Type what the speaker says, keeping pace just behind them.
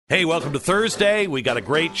Hey, welcome to Thursday. We got a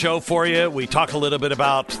great show for you. We talk a little bit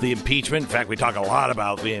about the impeachment. In fact, we talk a lot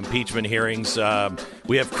about the impeachment hearings.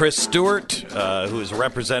 We have Chris Stewart, who is a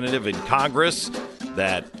representative in Congress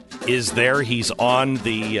that is there. He's on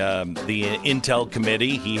the Intel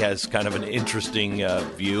committee. He has kind of an interesting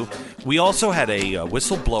view. We also had a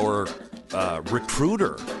whistleblower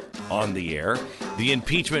recruiter on the air. The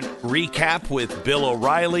impeachment recap with Bill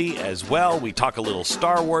O'Reilly as well. We talk a little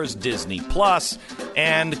Star Wars, Disney Plus,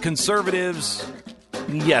 and conservatives.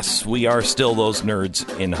 Yes, we are still those nerds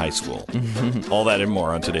in high school. All that and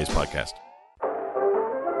more on today's podcast.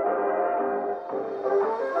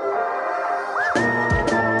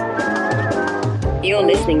 You're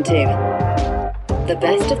listening to the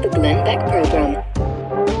best of the Glenn Beck program.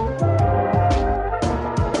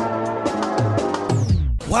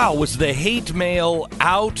 Wow, was the hate mail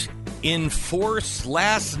out in force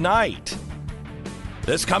last night?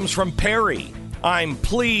 This comes from Perry. I'm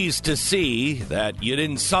pleased to see that you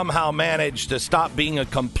didn't somehow manage to stop being a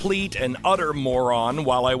complete and utter moron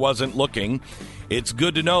while I wasn't looking. It's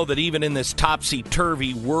good to know that even in this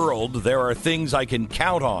topsy-turvy world, there are things I can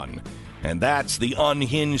count on. And that's the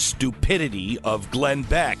unhinged stupidity of Glenn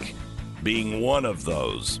Beck being one of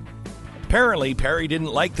those. Apparently, Perry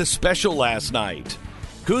didn't like the special last night.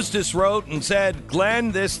 Kustis wrote and said,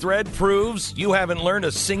 Glenn, this thread proves you haven't learned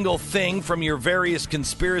a single thing from your various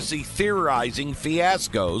conspiracy theorizing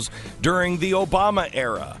fiascos during the Obama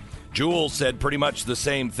era. Jules said pretty much the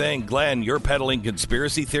same thing. Glenn, you're peddling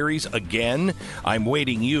conspiracy theories again? I'm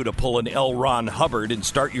waiting you to pull an L. Ron Hubbard and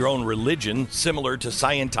start your own religion similar to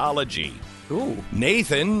Scientology. Ooh.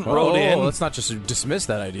 Nathan wrote in. Let's not just dismiss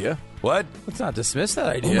that idea. What? Let's not dismiss that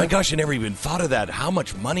idea. Oh my gosh, I never even thought of that. How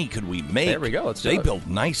much money could we make? There we go. Let's do They it. build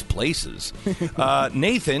nice places.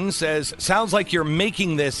 Nathan says, sounds like you're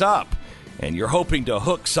making this up, and you're hoping to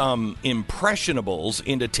hook some impressionables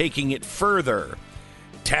into taking it further.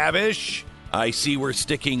 Tavish, I see we're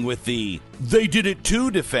sticking with the they did it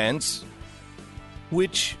too defense,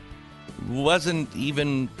 which wasn't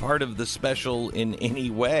even part of the special in any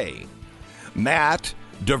way. Matt,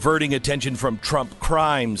 diverting attention from Trump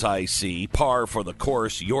crimes, I see. Par for the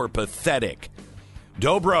course, you're pathetic.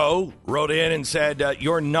 Dobro wrote in and said,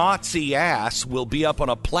 your Nazi ass will be up on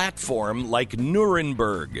a platform like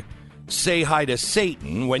Nuremberg. Say hi to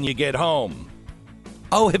Satan when you get home.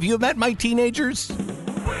 Oh, have you met my teenagers?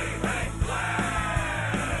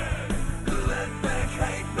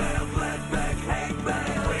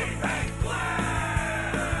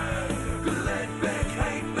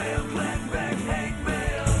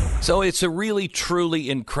 So it's a really,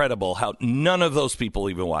 truly incredible how none of those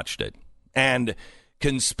people even watched it. And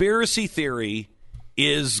conspiracy theory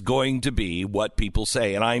is going to be what people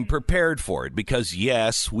say, and I'm prepared for it because,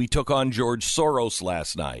 yes, we took on George Soros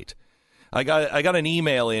last night. I got an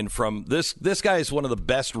email in from this guy is one of the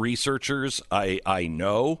best researchers I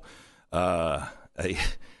know.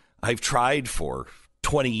 I've tried for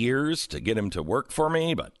 20 years to get him to work for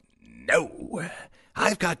me, but no.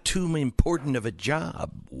 I've got too important of a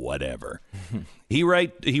job, whatever. He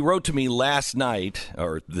wrote to me last night,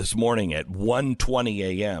 or this morning at 1:20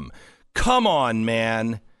 a.m. Come on,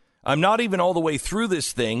 man. I'm not even all the way through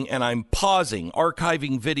this thing, and I'm pausing,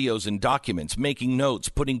 archiving videos and documents, making notes,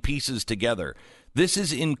 putting pieces together. This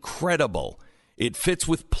is incredible. It fits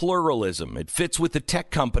with pluralism. It fits with the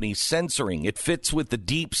tech companies censoring. It fits with the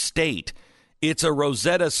deep state. It's a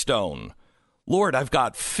Rosetta Stone. Lord, I've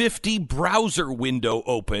got 50 browser window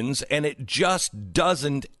opens, and it just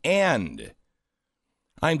doesn't end.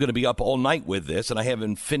 I'm going to be up all night with this, and I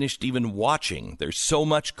haven't finished even watching. There's so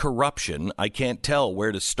much corruption, I can't tell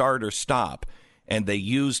where to start or stop, and they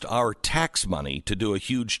used our tax money to do a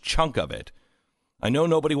huge chunk of it. I know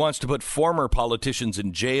nobody wants to put former politicians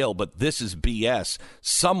in jail, but this is BS.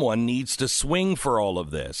 Someone needs to swing for all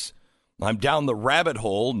of this. I'm down the rabbit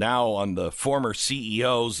hole now on the former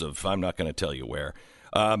CEOs of, I'm not going to tell you where.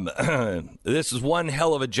 This is one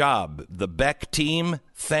hell of a job. The Beck team,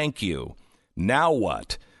 thank you. Now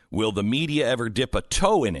what? Will the media ever dip a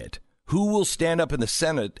toe in it? Who will stand up in the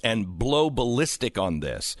Senate and blow ballistic on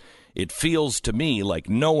this? It feels to me like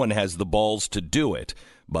no one has the balls to do it,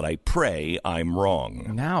 but I pray I'm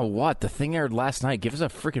wrong. Now what? The thing aired last night. Give us a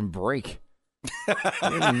freaking break.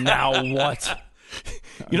 Now what?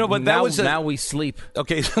 You know, but that was now we sleep.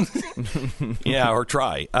 Okay, yeah, or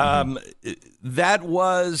try. That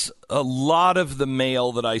was a lot of the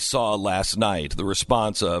mail that I saw last night. The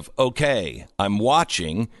response of, "Okay, I'm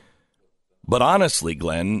watching, but honestly,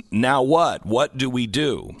 Glenn, now what? What do we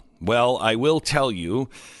do?" Well, I will tell you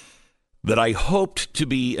that I hoped to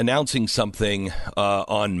be announcing something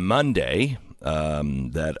on Monday,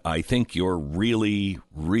 that I think you're really,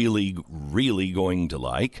 really, really going to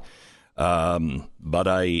like. But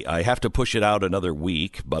I have to push it out another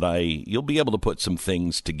week. But you'll be able to put some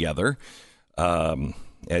things together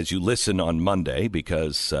as you listen on Monday,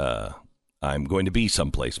 because I'm going to be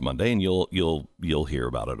someplace Monday, and you'll hear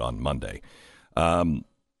about it on Monday.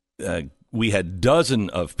 We had dozens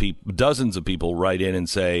of people write in and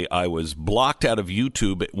say I was blocked out of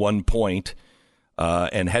YouTube at one point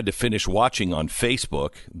and had to finish watching on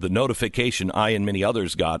Facebook. The notification I and many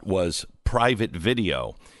others got was private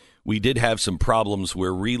video. We did have some problems.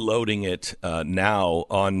 We're reloading it now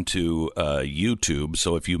onto YouTube.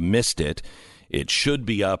 So if you missed it, it should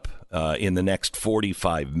be up in the next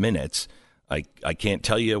 45 minutes. I can't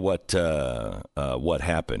tell you what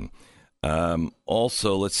happened.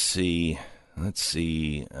 Also, let's see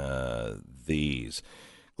these.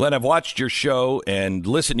 Glenn, I've watched your show and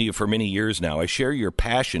listened to you for many years now. I share your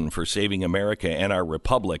passion for saving America and our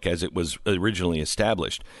republic as it was originally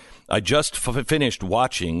established. I just finished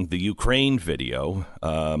watching the Ukraine video,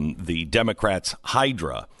 the Democrats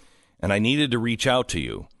Hydra, and I needed to reach out to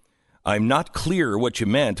you. I'm not clear what you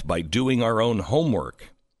meant by doing our own homework.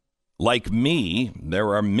 Like me,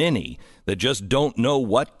 there are many that just don't know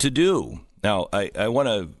what to do. Now, I want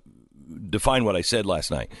to define what I said last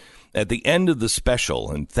night. At the end of the special,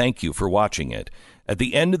 and thank you for watching it, at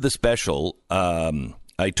the end of the special,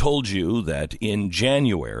 I told you that in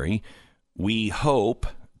January, we hope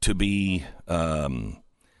to be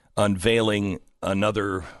unveiling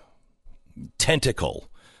another tentacle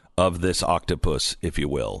of this octopus, if you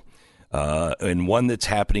will, and one that's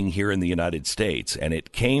happening here in the United States. And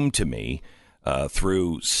it came to me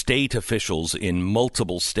through state officials in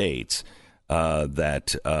multiple states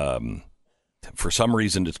that for some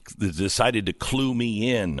reason decided to clue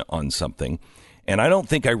me in on something. And I don't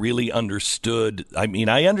think I really understood. I mean,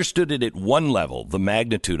 I understood it at one level, the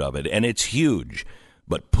magnitude of it, and it's huge.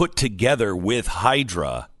 But put together with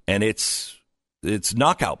Hydra, and it's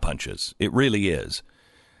knockout punches. It really is.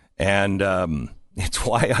 And it's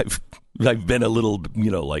why I've been a little,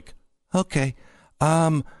 like, okay,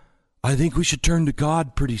 I think we should turn to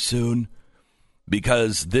God pretty soon,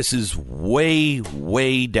 because this is way,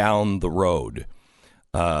 way down the road.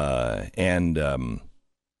 And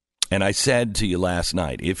I said to you last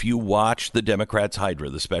night, if you watch the Democrats Hydra,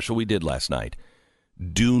 the special we did last night,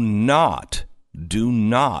 do not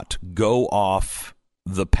go off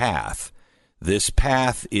the path. This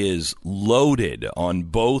path is loaded on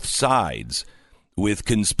both sides with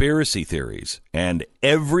conspiracy theories, and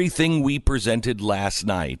everything we presented last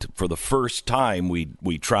night, for the first time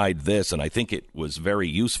we tried this, and I think it was very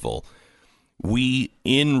useful. We,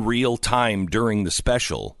 in real time during the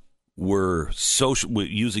special, were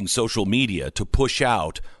using social media to push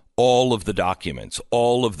out all of the documents,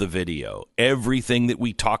 all of the video, everything that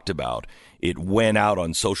we talked about. It went out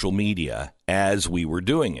on social media as we were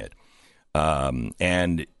doing it.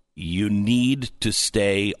 And you need to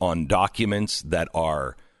stay on documents that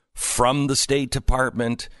are from the State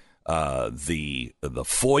Department, the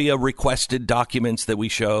FOIA requested documents that we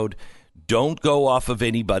showed. Don't go off of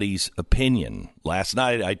anybody's opinion. Last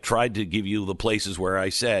night, I tried to give you the places where I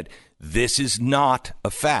said, this is not a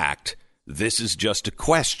fact. This is just a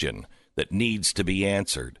question that needs to be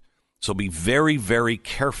answered. So be very, very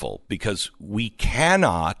careful, because we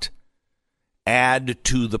cannot add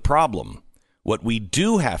to the problem. What we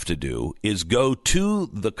do have to do is go to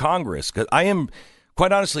the Congress, because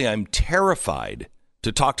quite honestly, I'm terrified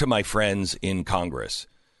to talk to my friends in Congress,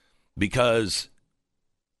 because,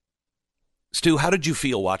 Stu, how did you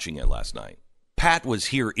feel watching it last night? Pat was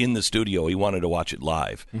here in the studio. He wanted to watch it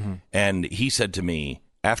live. Mm-hmm. And he said to me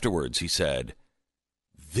afterwards, he said,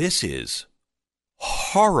 this is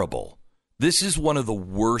horrible. This is one of the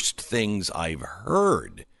worst things I've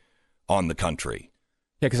heard on the country.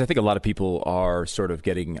 Yeah, because I think a lot of people are sort of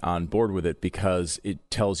getting on board with it because it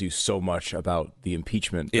tells you so much about the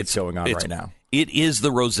impeachment that's going on right now. It is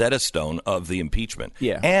the Rosetta Stone of the impeachment.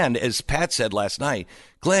 Yeah. And as Pat said last night,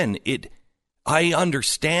 Glenn, I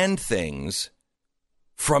understand things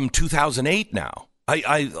from 2008 now.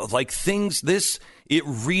 I like things, it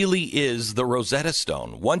really is the Rosetta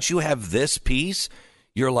Stone. Once you have this piece,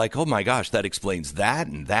 you're like, oh my gosh, that explains that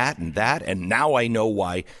and that and that. And now I know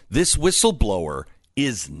why this whistleblower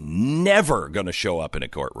is never going to show up in a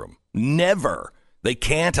courtroom. Never. They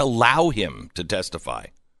can't allow him to testify.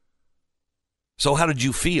 So how did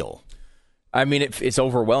you feel? I mean, it's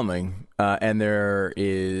overwhelming. And there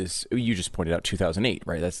is, you just pointed out 2008,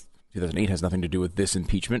 right? 2008 has nothing to do with this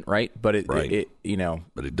impeachment, right? But it but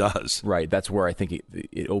it does. Right. That's where I think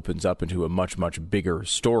it opens up into a much, much bigger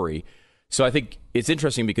story. So I think it's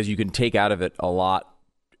interesting because you can take out of it a lot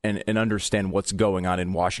and understand what's going on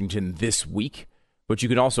in Washington this week, but you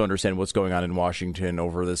can also understand what's going on in Washington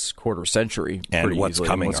over this quarter century and what's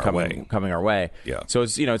coming our way. Yeah. So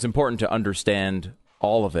it's important to understand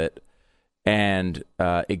all of it, and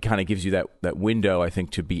it kind of gives you that window, I think,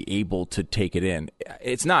 to be able to take it in.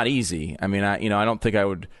 It's not easy. I mean, I don't think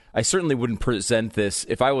I certainly wouldn't present this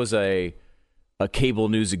if I was a cable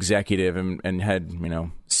news executive and had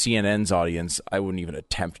CNN's audience. I wouldn't even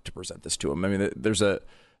attempt to present this to them. I mean, there's a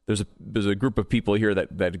group of people here that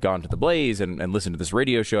have gone to the Blaze and listen to this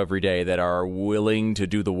radio show every day that are willing to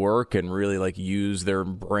do the work and really use their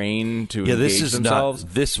brain to engage themselves.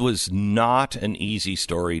 This was not an easy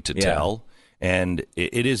story to tell, and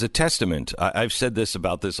it is a testament. I've said this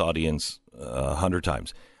about this audience 100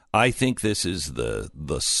 times. I think this is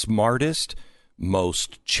the smartest,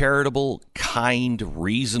 most charitable, kind,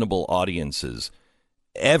 reasonable audiences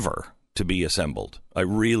ever to be assembled. I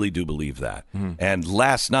really do believe that. And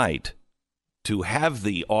last night, to have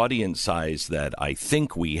the audience size that I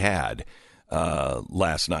think we had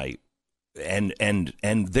last night, and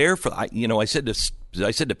therefore, I said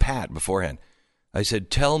to Pat beforehand, I said,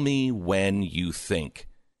 tell me when you think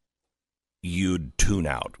you'd tune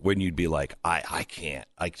out, when you'd be like, I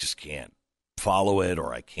just can't follow it,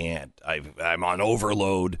 or I can't, I'm on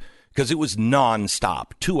overload, because it was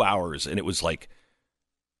nonstop, 2 hours, and it was like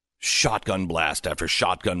shotgun blast after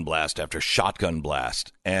shotgun blast after shotgun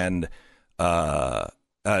blast. And I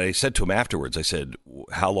said to him afterwards, I said,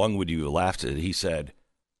 how long would you have lasted? He said,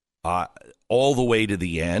 all the way to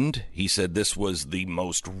the end. He said, this was the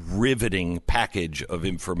most riveting package of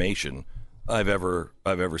information I've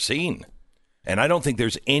ever seen. And I don't think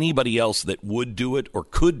there's anybody else that would do it or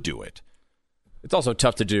could do it. It's also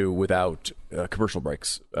tough to do without commercial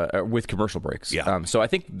breaks, with commercial breaks. Yeah. So I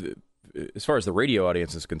think as far as the radio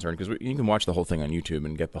audience is concerned, because you can watch the whole thing on YouTube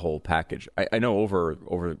and get the whole package. I know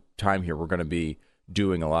over time here we're going to be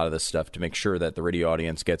doing a lot of this stuff to make sure that the radio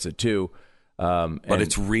audience gets it too. But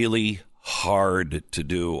it's really hard to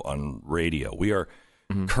do on radio. We are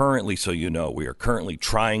currently, we are currently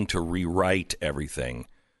trying to rewrite everything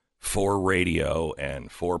for radio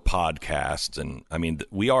and for podcasts. And I mean,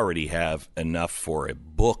 we already have enough for a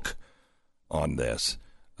book on this.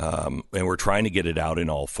 And we're trying to get it out in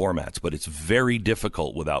all formats, but it's very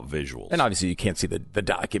difficult without visuals. And obviously you can't see the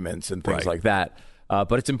documents and things like that.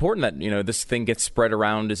 But it's important that, this thing gets spread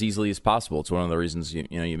around as easily as possible. It's one of the reasons,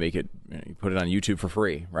 you make it, you put it on YouTube for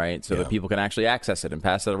free, right? So that people can actually access it and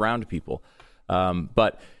pass it around to people.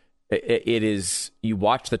 But it is, you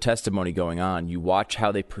watch the testimony going on, you watch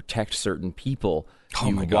how they protect certain people.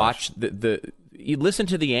 You watch you listen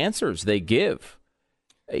to the answers they give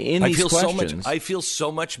in these questions. I feel so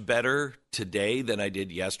much better today than I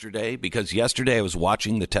did yesterday, because yesterday I was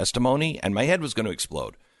watching the testimony and my head was going to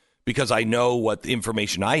explode, because I know what the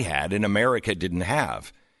information I had and America didn't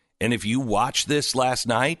have. And if you watch this last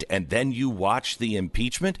night and then you watch the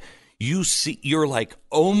impeachment, you're like,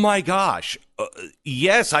 oh my gosh,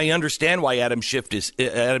 yes, I understand why Adam Schiff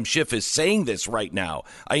is saying this right now.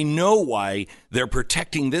 I know why they're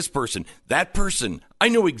protecting this person, that person. I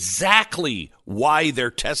know exactly why they're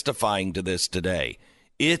testifying to this today.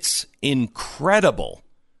 It's incredible.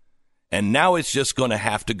 And now it's just going to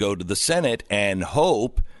have to go to the Senate and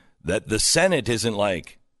hope that the Senate isn't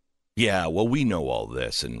like, yeah, well, we know all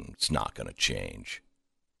this and it's not going to change.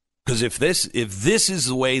 Because if this is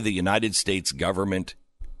the way the United States government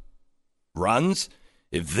runs,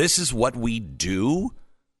 if this is what we do,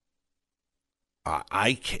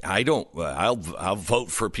 I'll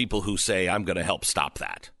vote for people who say I'm going to help stop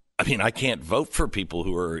that. I mean, I can't vote for people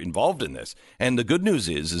who are involved in this. And the good news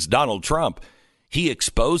is Donald Trump, he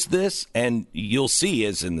exposed this, and you'll see,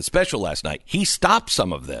 as in the special last night, he stopped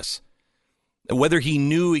some of this. Whether he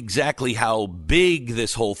knew exactly how big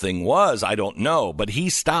this whole thing was, I don't know. But he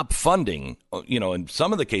stopped funding, in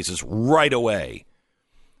some of the cases right away.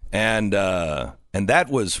 And that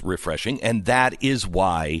was refreshing. And that is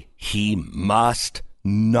why he must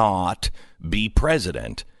not be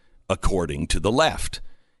president, according to the left.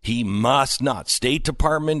 He must not. State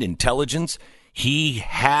Department, intelligence, he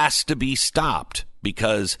has to be stopped,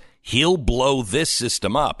 because he'll blow this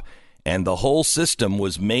system up. And the whole system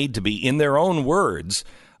was made to be, in their own words,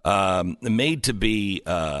 made to be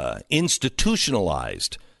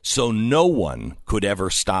institutionalized, so no one could ever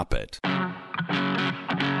stop it.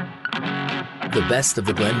 The best of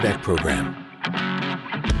the Glenn Beck program.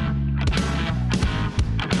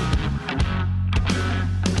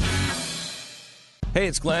 Hey,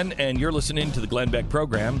 it's Glenn, and you're listening to the Glenn Beck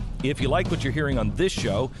program. If you like what you're hearing on this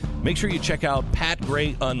show, make sure you check out Pat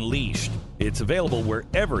Gray Unleashed. It's available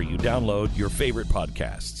wherever you download your favorite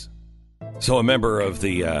podcasts. So a member of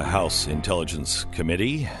the House Intelligence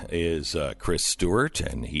Committee is Chris Stewart,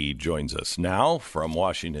 and he joins us now from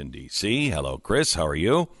Washington, D.C. Hello, Chris. How are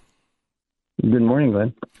you? Good morning,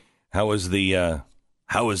 Glenn. How was the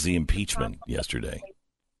impeachment yesterday?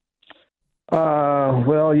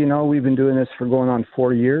 Well, we've been doing this for going on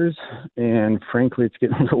 4 years, and frankly, it's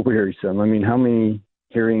getting a little wearisome. I mean, how many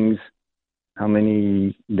hearings, how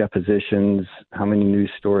many depositions, how many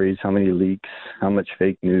news stories, how many leaks, how much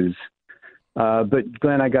fake news? But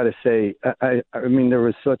Glenn, I got to say, I mean, there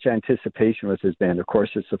was such anticipation with this ban. Of course,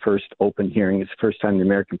 it's the first open hearing. It's the first time the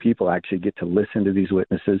American people actually get to listen to these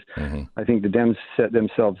witnesses. Mm-hmm. I think the Dems set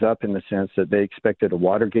themselves up in the sense that they expected a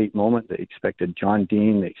Watergate moment. They expected John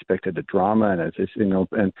Dean. They expected a drama.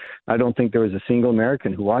 And I don't think there was a single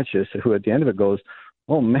American who watched this who at the end of it goes,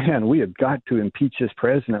 oh, man, we have got to impeach this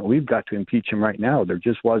president. We've got to impeach him right now. There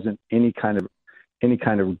just wasn't any kind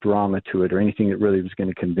of drama to it or anything that really was going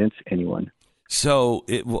to convince anyone. So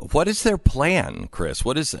what is their plan, Chris?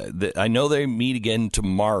 What is I know they meet again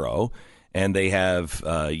tomorrow, and they have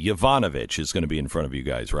Yovanovitch is going to be in front of you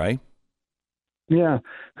guys, right? Yeah,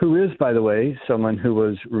 who is, by the way, someone who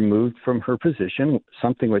was removed from her position,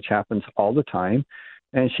 something which happens all the time.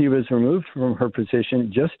 And she was removed from her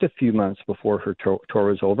position just a few months before her tour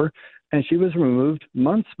was over, and she was removed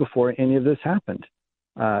months before any of this happened.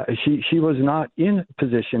 She was not in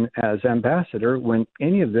position as ambassador when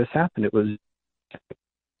any of this happened. It was.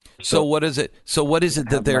 So what is it? What is it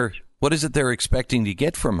they're expecting to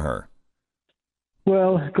get from her?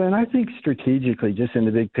 Well, Glenn, I think strategically, just in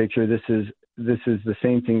the big picture, this is the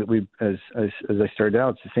same thing that we, as I started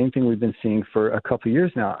out, it's the same thing we've been seeing for a couple of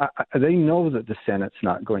years now. They know that the Senate's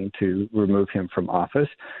not going to remove him from office.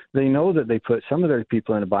 They know that they put some of their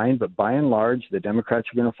people in a bind, but by and large, the Democrats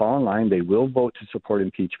are going to fall in line. They will vote to support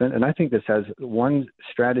impeachment. And I think this has one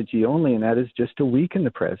strategy only, and that is just to weaken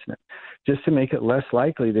the president, just to make it less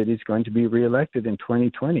likely that he's going to be reelected in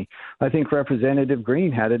 2020. I think Representative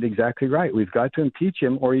Green had it exactly right. We've got to impeach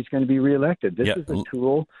him or he's going to be reelected. This is a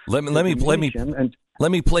tool. Let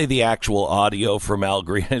me play the actual audio from Al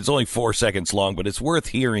Green. It's only 4 seconds long, but it's worth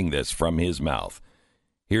hearing this from his mouth.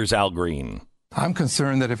 Here's Al Green. I'm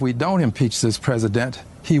concerned that if we don't impeach this president,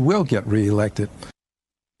 he will get reelected.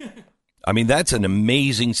 I mean, that's an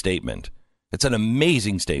amazing statement. It's an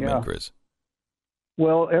amazing statement, yeah. Chris.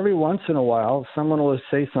 Well, every once in a while, someone will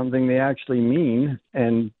say something they actually mean,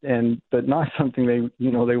 but not something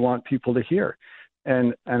they want people to hear.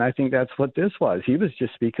 And I think that's what this was. He was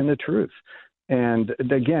just speaking the truth. And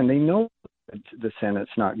again, they know the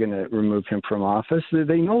Senate's not going to remove him from office.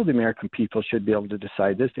 They know the American people should be able to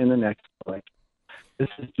decide this in the next election. This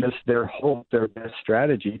is just their hope, their best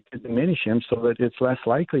strategy to diminish him so that it's less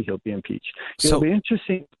likely he'll be impeached. It'll be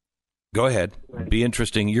interesting. Go ahead. Be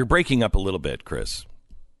interesting. You're breaking up a little bit, Chris.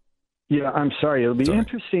 Yeah, I'm sorry. It'll be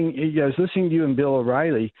interesting. I was listening to you and Bill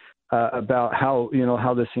O'Reilly about how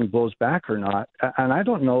this thing blows back or not, and I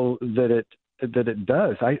don't know that it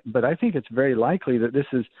does. But I think it's very likely that this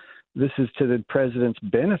is to the president's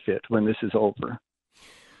benefit when this is over.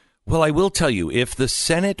 Well, I will tell you, if the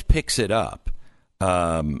Senate picks it up,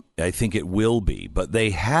 I think it will be. But they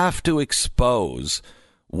have to expose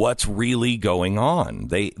what's really going on.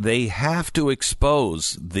 They have to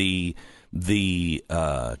expose the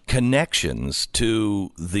connections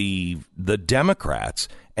to the Democrats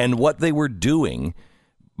and what they were doing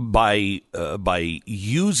by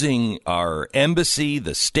using our embassy,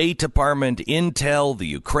 the State Department, Intel, the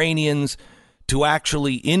Ukrainians to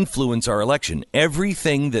actually influence our election.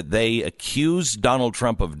 Everything that they accused Donald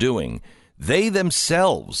Trump of doing, they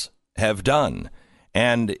themselves have done.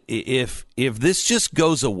 And if this just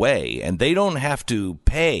goes away and they don't have to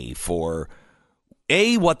pay for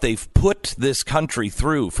what they've put this country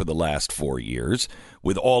through for the last 4 years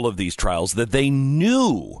with all of these trials that they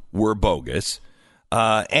knew were bogus,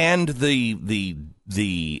 and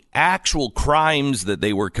the actual crimes that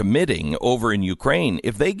they were committing over in Ukraine,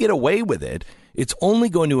 if they get away with it, it's only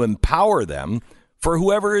going to empower them for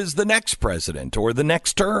whoever is the next president or the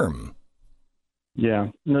next term. Yeah,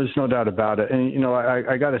 there's no doubt about it. And,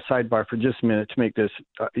 I got a sidebar for just a minute to make this,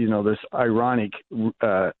 this ironic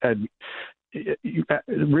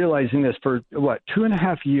realizing this. For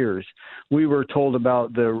 2.5 years, we were told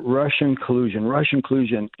about the Russian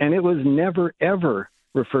collusion, and it was never, ever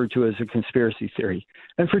referred to as a conspiracy theory.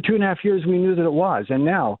 And for 2.5 years, we knew that it was. And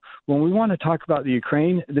now, when we want to talk about the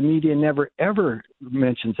Ukraine, the media never, ever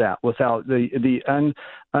mentions that, without the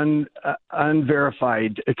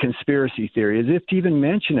unverified conspiracy theory. As if to even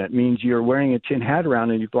mention it means you're wearing a tin hat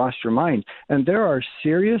around and you've lost your mind. And there are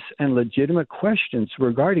serious and legitimate questions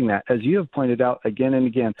regarding that, as you have pointed out again and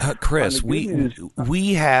again. Chris,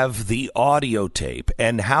 we have the audio tape,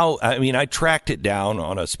 and I tracked it down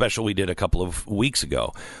on a special we did a couple of weeks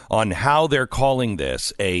ago on how they're calling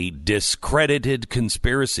this a discredited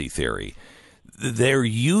conspiracy theory. They're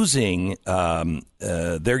using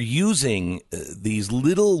these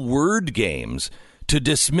little word games to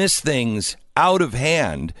dismiss things out of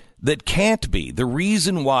hand that can't be. The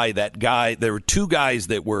reason why there were two guys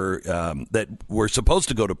that were supposed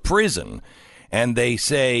to go to prison, and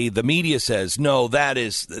the media says no,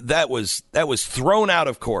 that was thrown out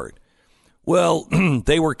of court. Well,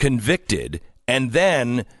 they were convicted, and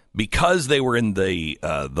then because they were in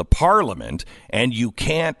the parliament, and you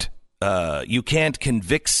can't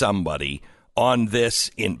convict somebody on this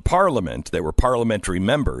in Parliament. They were parliamentary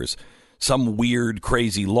members. Some weird,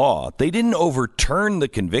 crazy law. They didn't overturn the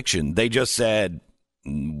conviction. They just said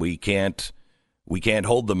we can't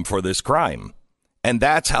hold them for this crime, and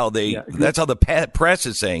that's how the press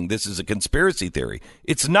is saying this is a conspiracy theory.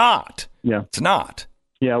 It's not. Yeah, it's not.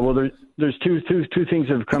 Yeah, well, there's two things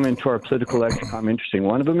that have come into our political lexicon interesting.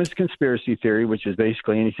 One of them is conspiracy theory, which is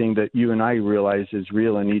basically anything that you and I realize is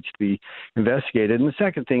real and needs to be investigated. And the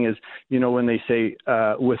second thing is, when they say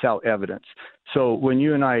without evidence. So when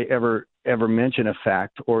you and I ever mention a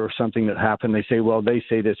fact or something that happened, they say, well, they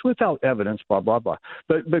say this without evidence, blah, blah, blah.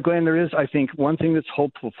 But Glenn, there is, I think, one thing that's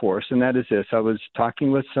hopeful for us, and that is this. I was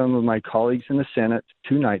talking with some of my colleagues in the Senate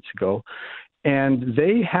 2 nights ago, and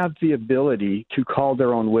they have the ability to call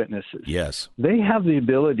their own witnesses. Yes. They have the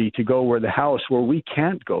ability to go where we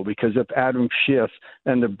can't go because of Adam Schiff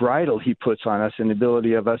and the bridle he puts on us and the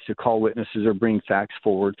ability of us to call witnesses or bring facts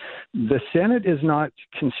forward. The Senate is not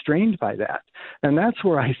constrained by that. And that's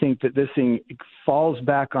where I think that this thing falls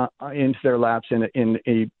back into their laps in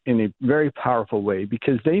a very powerful way,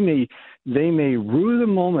 because they may rue the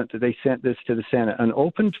moment that they sent this to the Senate and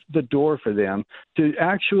opened the door for them to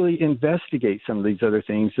actually investigate some of these other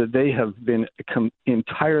things that they have been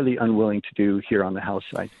entirely unwilling to do here on the House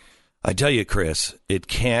side. I tell you, Chris, it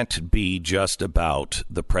can't be just about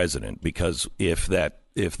the president, because if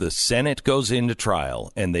the Senate goes into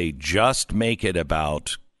trial and they just make it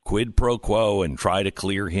about quid pro quo and try to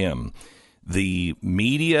clear him, the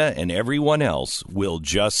media and everyone else will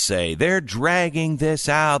just say they're dragging this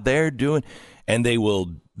out, and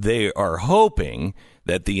they are hoping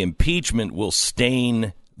that the impeachment will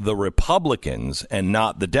stain the Republicans and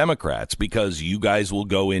not the Democrats, because you guys will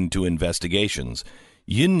go into investigations.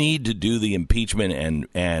 You need to do the impeachment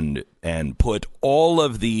and put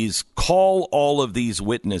call all of these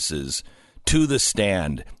witnesses to the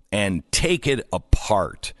stand and take it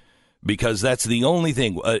apart, because that's the only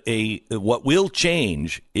thing. What will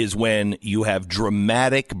change is when you have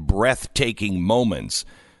dramatic, breathtaking moments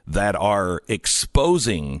that are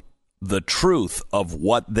exposing the truth of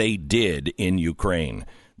what they did in Ukraine.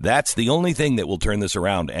 That's the only thing that will turn this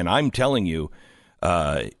around. And I'm telling you,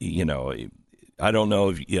 I don't know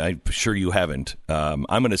if I'm sure you haven't. I'm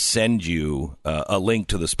going to send you a link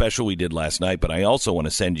to the special we did last night, but I also want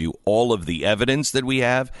to send you all of the evidence that we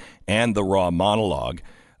have and the raw monologue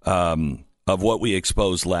of what we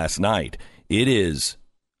exposed last night. It is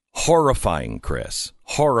horrifying, Chris,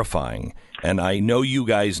 horrifying. And I know you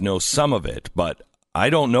guys know some of it, but I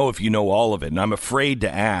don't know if you know all of it. And I'm afraid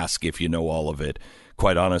to ask if you know all of it,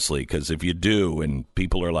 quite honestly, because if you do and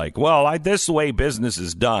people are like, well, this is the way business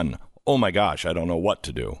is done. Oh, my gosh, I don't know what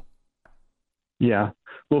to do. Yeah.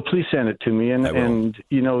 Well, please send it to me. And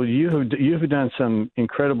you've done some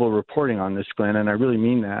incredible reporting on this, Glenn, and I really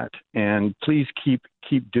mean that. And please keep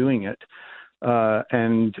doing it.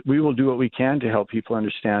 And we will do what we can to help people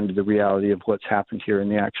understand the reality of what's happened here and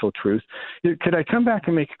the actual truth. Could I come back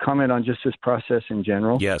and make a comment on just this process in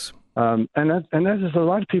general? Yes. And that is a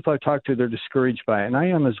lot of people I talk to, they're discouraged by it, and I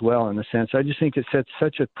am as well, in the sense. I just think it sets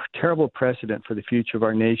such a terrible precedent for the future of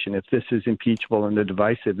our nation if this is impeachable and the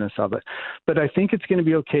divisiveness of it. But I think it's going to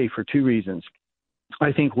be okay for 2 reasons.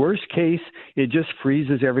 I think worst case, it just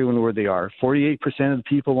freezes everyone where they are. 48% of the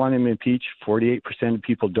people want him impeached, 48% of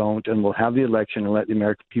people don't, and we'll have the election and let the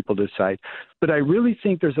American people decide. But I really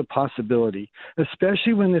think there's a possibility,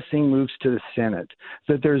 especially when this thing moves to the Senate,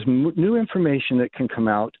 that there's new information that can come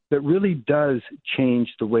out that really does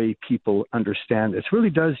change the way people understand this, really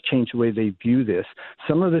does change the way they view this.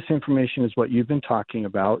 Some of this information is what you've been talking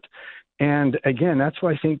about. And again, that's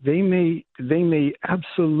why I think they may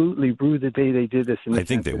absolutely rue the day they did this. I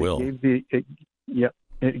think they will.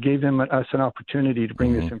 It gave us an opportunity to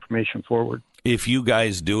bring this information forward. If you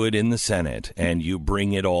guys do it in the Senate and you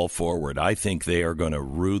bring it all forward, I think they are going to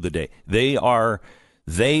rue the day. They are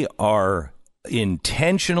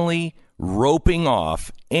intentionally roping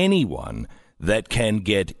off anyone that can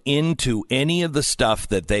get into any of the stuff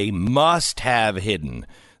that they must have hidden.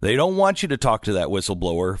 They don't want you to talk to that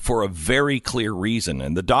whistleblower for a very clear reason.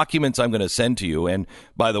 And the documents I'm going to send to you, and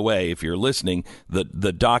by the way, if you're listening, the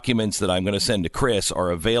documents that I'm going to send to Chris are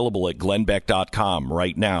available at glennbeck.com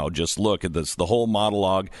right now. Just look at this, the whole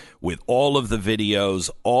monologue with all of the videos,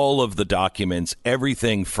 all of the documents,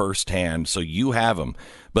 everything firsthand, so you have them.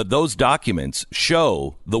 But those documents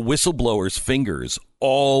show the whistleblower's fingers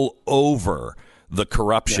all over the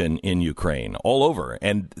corruption in Ukraine, all over.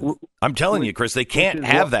 And I'm telling you, Chris, they can't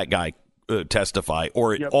have that guy testify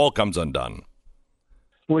or it all comes undone.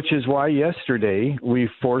 Which is why yesterday we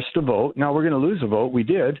forced a vote. Now we're going to lose a vote. We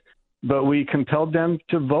did. But we compelled them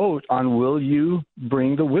to vote on, will you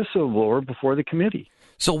bring the whistleblower before the committee?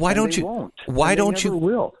 So why don't you? Won't. Why don't you?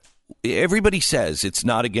 Will. Everybody says it's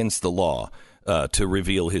not against the law to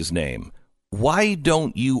reveal his name. Why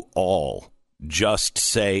don't you all just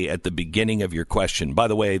say at the beginning of your question, by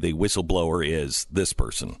the way, the whistleblower is this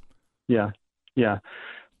person? Yeah.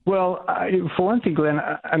 Well, for one thing, Glenn,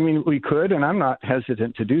 I mean, we could, and I'm not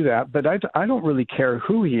hesitant to do that, but I don't really care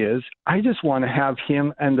who he is. I just want to have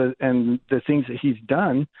him and the things that he's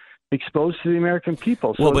done exposed to the American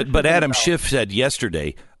people. So well, but Adam Schiff said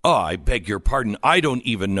yesterday, I beg your pardon, I don't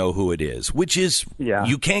even know who it is, which is,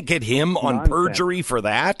 you can't get him on perjury for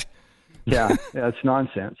that? Yeah, it's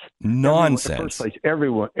nonsense. Nonsense. In the first place,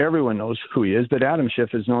 everyone knows who he is, but Adam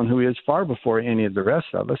Schiff has known who he is far before any of the rest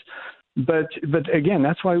of us. But again,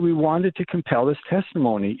 that's why we wanted to compel this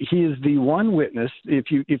testimony. He is the one witness. If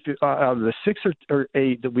out of the 6 or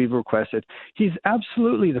 8 that we've requested, he's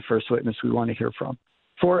absolutely the first witness we want to hear from,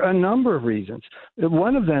 for a number of reasons.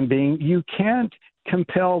 One of them being, you can't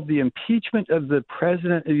compel the impeachment of the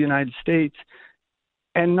President of the United States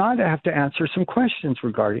and not have to answer some questions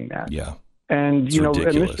regarding that. Yeah. And, it's you know,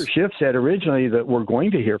 ridiculous. Mr. Schiff said originally that we're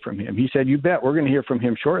going to hear from him. He said, you bet, we're going to hear from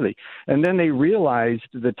him shortly. And then they realized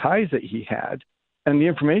the ties that he had and the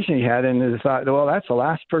information he had, and they thought, well, that's the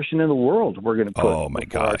last person in the world we're going to put. Oh, my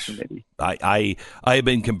gosh. I've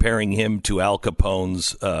been comparing him to Al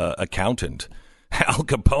Capone's accountant. Al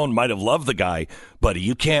Capone might have loved the guy, but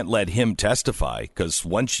you can't let him testify, because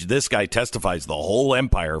once this guy testifies, the whole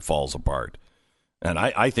empire falls apart. And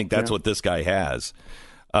I think that's what this guy has.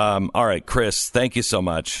 All right, Chris, thank you so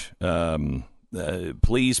much.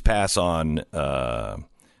 Please pass on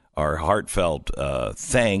our heartfelt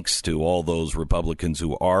thanks to all those Republicans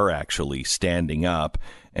who are actually standing up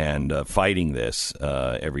and fighting this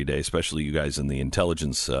every day, especially you guys in the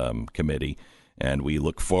Intelligence Committee. And we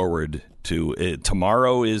look forward to it.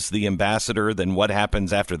 Tomorrow is the ambassador. Then what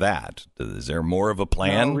happens after that? Is there more of a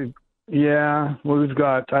plan? We've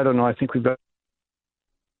got, I don't know, I think we've got.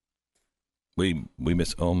 We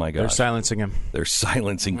miss. Oh my God! They're silencing him. They're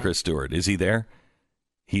silencing Chris Stewart. Is he there?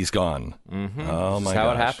 He's gone. Mm-hmm. Oh my God! This is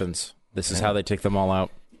how it happens. This is how they take them all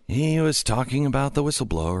out. He was talking about the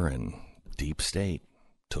whistleblower, and Deep State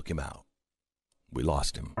took him out. We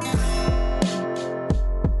lost him.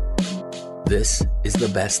 This is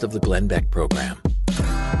the best of the Glenn Beck program.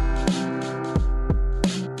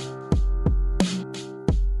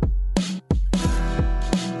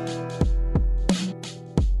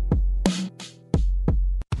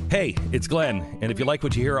 Hey, it's Glenn, and if you like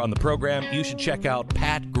what you hear on the program, you should check out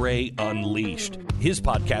Pat Gray Unleashed. His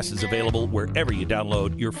podcast is available wherever you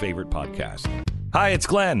download your favorite podcast. Hi, it's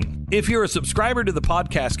Glenn. If you're a subscriber to the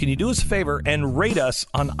podcast, can you do us a favor and rate us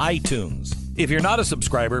on iTunes? If you're not a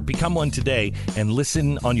subscriber, become one today and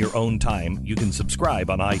listen on your own time. You can subscribe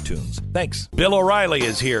on iTunes. Thanks. Bill O'Reilly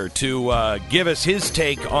is here to give us his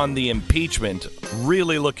take on the impeachment.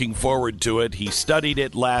 Really looking forward to it. He studied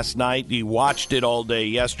it last night. He watched it all day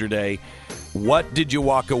yesterday. What did you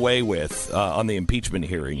walk away with on the impeachment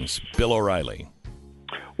hearings? Bill O'Reilly.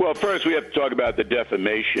 Well, first we have to talk about the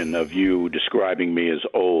defamation of you describing me as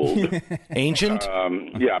old. Ancient?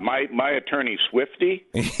 My attorney Swifty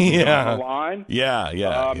on the line. Yeah.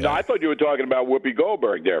 No, I thought you were talking about Whoopi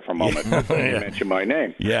Goldberg there for a moment. You mentioned my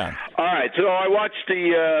name. Yeah. All right, so I watched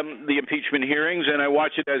the impeachment hearings, and I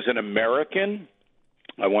watched it as an American.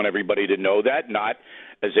 I want everybody to know that, not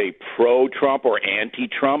as a pro-Trump or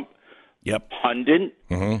anti-Trump pundit.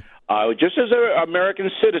 Mm-hmm. Just as an American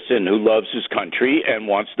citizen who loves his country and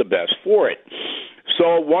wants the best for it.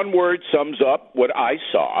 So one word sums up what I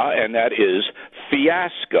saw, and that is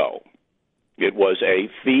fiasco. It was a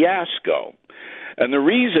fiasco. And the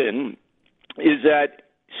reason is that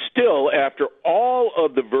still, after all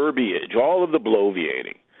of the verbiage, all of the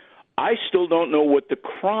bloviating, I still don't know what the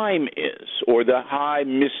crime is or the high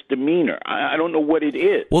misdemeanor. I don't know what it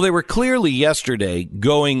is. Well, they were clearly yesterday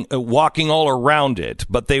walking all around it,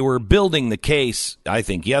 but they were building the case, I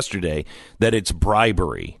think, yesterday, that it's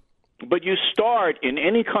bribery. But you start in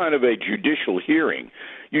any kind of a judicial hearing,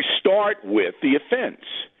 you start with the offense.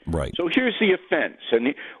 Right. So here's the offense,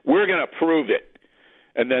 and we're going to prove it.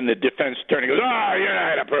 And then the defense attorney goes, oh, you're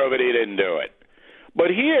not going to prove it. He didn't do it. But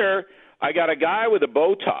here, I got a guy with a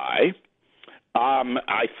bow tie.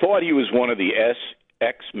 I thought he was one of the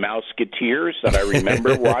ex-Mouseketeers that I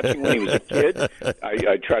remember watching when he was a kid.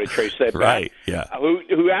 I try to trace that back. Right, yeah.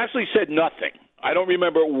 Who actually said nothing. I don't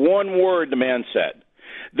remember one word the man said.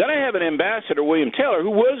 Then I have an ambassador, William Taylor,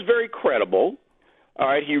 who was very credible. All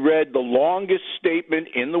right, he read the longest statement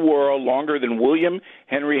in the world, longer than William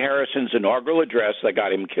Henry Harrison's inaugural address that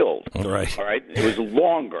got him killed. Right. All right, it was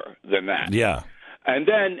longer than that. Yeah. And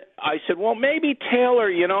then I said, well, maybe Taylor,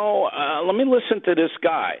 let me listen to this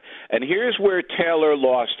guy. And here's where Taylor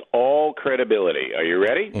lost all credibility. Are you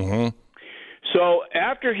ready? Mm-hmm. So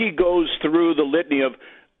after he goes through the litany of,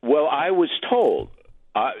 well, I was told,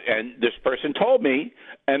 and this person told me,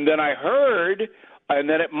 and then I heard, and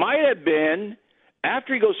then it might have been,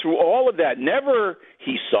 after he goes through all of that, never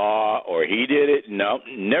he saw or he did it, no,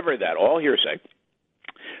 never that, all hearsay.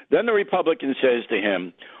 Then the Republican says to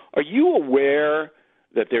him, are you aware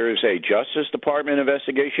that there is a Justice Department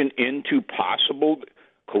investigation into possible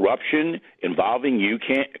corruption involving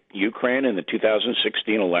Ukraine in the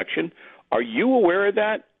 2016 election? Are you aware of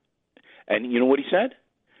that? And you know what he said?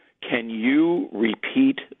 Can you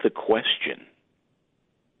repeat the question?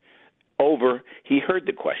 He heard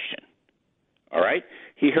the question. All right?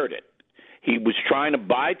 He heard it. He was trying to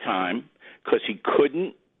buy time because he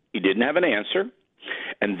didn't have an answer,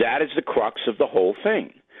 and that is the crux of the whole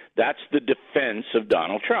thing. That's the defense of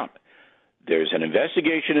Donald Trump. There's an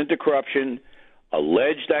investigation into corruption,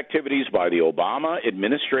 alleged activities by the Obama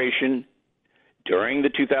administration during the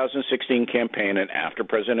 2016 campaign and after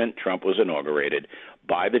President Trump was inaugurated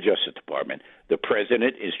by the Justice Department. The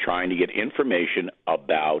president is trying to get information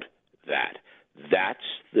about that. That's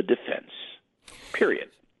the defense, period.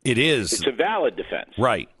 It is. It's a valid defense.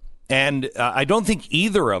 Right. And I don't think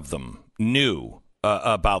either of them knew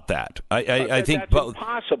about that. I think that's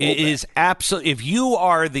impossible. It is absolutely. If you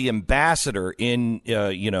are the ambassador in,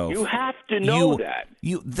 you have to know that.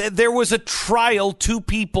 There was a trial. Two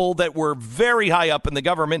people that were very high up in the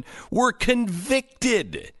government were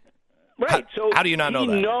convicted. Right. How do you not know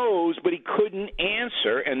that? He knows, but he couldn't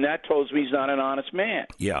answer, and that tells me he's not an honest man.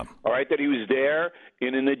 Yeah. All right. That he was there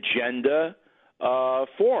in an agenda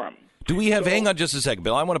forum. Do we have? Hang on just a second,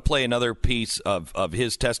 Bill. I want to play another piece of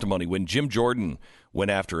his testimony when Jim Jordan went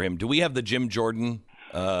after him. Do we have the Jim Jordan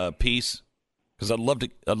piece? Because I'd love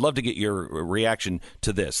to get your reaction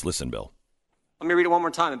to this. Listen, Bill. Let me read it one more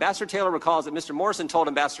time. Ambassador Taylor recalls that Mr. Morrison told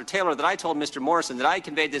Ambassador Taylor that I told Mr. Morrison that I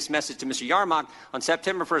conveyed this message to Mr. Yarmouk on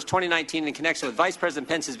September 1st, 2019, in connection with Vice President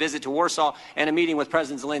Pence's visit to Warsaw and a meeting with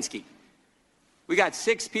President Zelensky. We got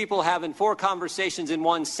 6 people having 4 conversations in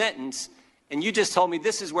one sentence. And you just told me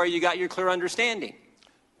this is where you got your clear understanding.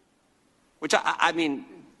 Which, I mean,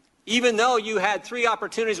 even though you had 3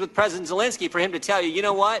 opportunities with President Zelensky for him to tell you, you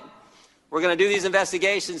know what, we're going to do these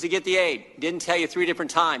investigations to get the aid. Didn't tell you 3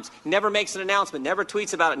 different times. Never makes an announcement, never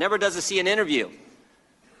tweets about it, never does a CNN interview.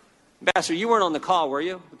 Ambassador, you weren't on the call, were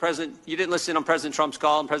you? You didn't listen on President Trump's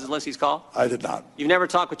call and President Zelensky's call? I did not. You've never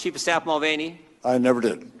talked with Chief of Staff Mulvaney? I never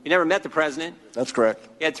did. You never met the president? That's correct.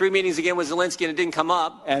 You had 3 meetings again with Zelensky and it didn't come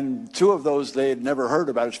up. And 2 of those they had never heard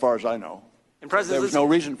about as far as I know. And there was no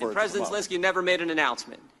reason for it. President Zelensky never made an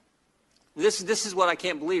announcement. This is what I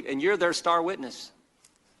can't believe. And you're their star witness.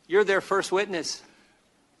 You're their first witness.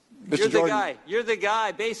 You're the guy. You're the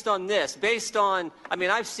guy based on this.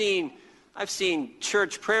 I've seen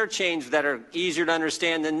church prayer chains that are easier to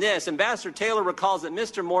understand than this. Ambassador Taylor recalls that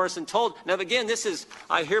Mr. Morrison told, now again, this is,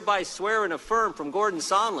 I hereby swear and affirm from Gordon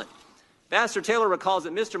Sondland. Ambassador Taylor recalls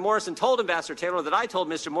that Mr. Morrison told Ambassador Taylor that I told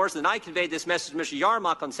Mr. Morrison that I conveyed this message to Mr.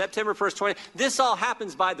 Yarmouk on September 1st, 20. This all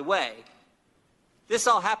happens, by the way.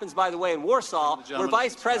 In Warsaw, where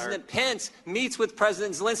Vice President Pence meets with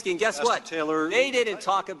President Zelensky. And guess what? Taylor, they didn't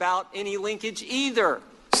talk about any linkage either.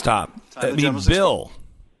 Stop. I mean, Bill.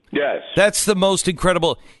 Yes. That's the most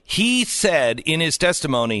incredible. He said in his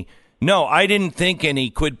testimony, no, I didn't think any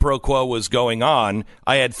quid pro quo was going on.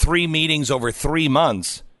 I had 3 meetings over 3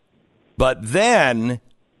 months. But then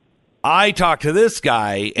I talked to this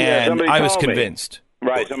guy and I was convinced.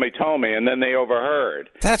 Right. Somebody told me and then they overheard.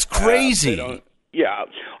 That's crazy. Yeah.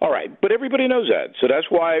 All right. But everybody knows that. So that's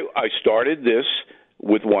why I started this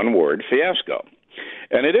with one word, fiasco.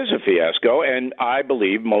 And it is a fiasco, and I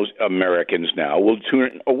believe most Americans now will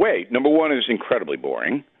tune away. Number one, is incredibly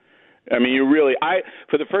boring. I mean,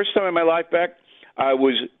 for the first time in my life, Beck, I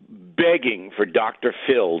was begging for Dr.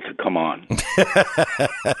 Phil to come on.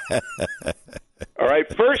 All right,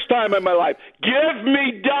 first time in my life, give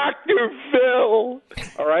me Dr. Phil.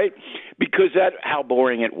 All right, because that's how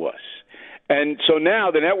boring it was. And so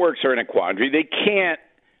now the networks are in a quandary. They can't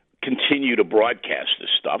continue to broadcast this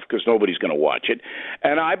stuff because nobody's going to watch it.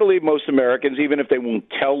 And I believe most Americans, even if they won't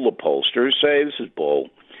tell the pollsters, say this is bull.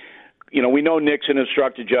 You know, we know Nixon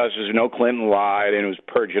obstructed justice. We know Clinton lied and was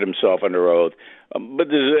perjured himself under oath. But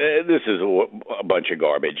this is a bunch of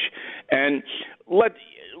garbage. And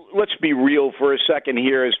let's be real for a second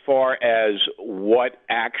here as far as what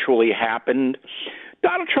actually happened.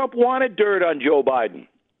 Donald Trump wanted dirt on Joe Biden.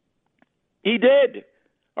 He did.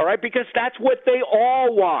 All right, because that's what they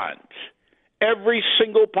all want. Every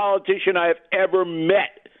single politician I have ever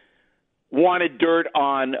met wanted dirt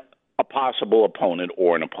on a possible opponent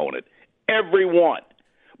or an opponent. Everyone.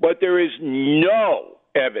 But there is no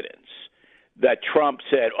evidence that Trump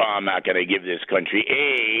said, I'm not going to give this country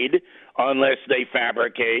aid unless they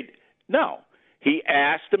fabricate. No. He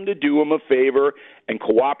asked them to do him a favor and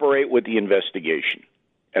cooperate with the investigation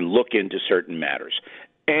and look into certain matters.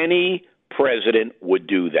 Any president would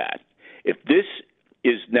do that. If this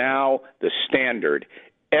is now the standard,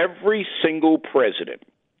 every single president,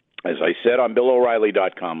 as I said on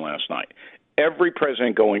BillO'Reilly.com last night, every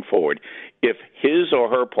president going forward, if his or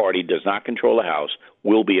her party does not control the House,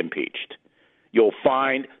 will be impeached. You'll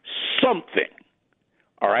find something,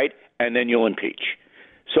 all right, and then you'll impeach.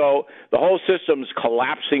 So the whole system's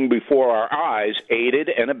collapsing before our eyes, aided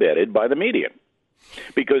and abetted by the media,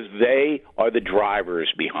 because they are the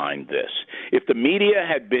drivers behind this. If the media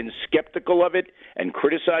had been skeptical of it and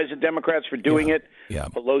criticized the Democrats for doing it,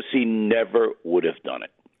 Pelosi never would have done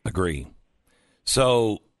it. Agree.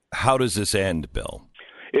 So how does this end, Bill?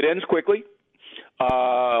 It ends quickly.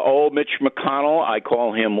 Old Mitch McConnell, I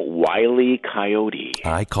call him Wile Coyote.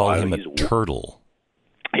 I call him a turtle.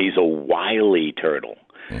 He's a wily turtle.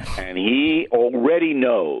 And he already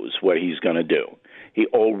knows what he's going to do. He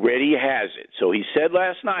already has it. So he said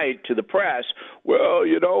last night to the press, well,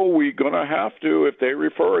 you know, we're going to have to, if they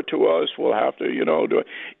refer it to us, we'll have to, you know, do it.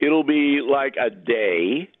 It'll be like a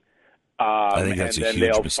day. I think that's a huge mistake. And then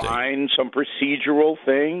they'll find some procedural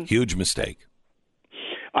thing. Huge mistake.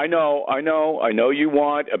 I know you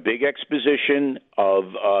want a big exposition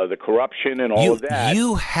of the corruption and all of that.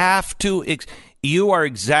 You have to. You are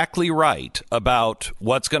exactly right about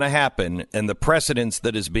what's going to happen and the precedence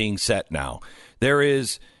that is being set now. There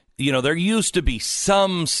is, you know, there used to be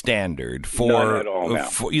some standard for. None at all now.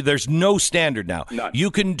 There's no standard now. None. You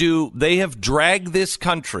can do. They have dragged this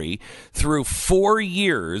country through 4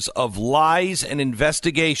 years of lies and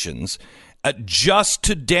investigations. Just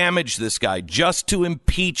to damage this guy, just to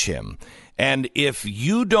impeach him. And if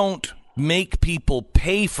you don't make people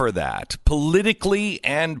pay for that politically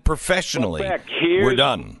and professionally, Beck, we're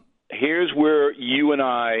done. Here's where you and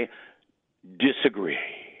I disagree.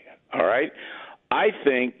 All right? I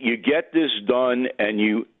think you get this done and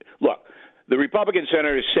you look, the Republican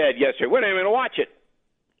senators said yesterday, we're not even going to watch it.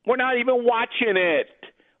 We're not even watching it.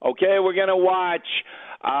 Okay? We're going to watch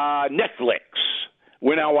Netflix.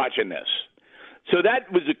 We're not watching this. So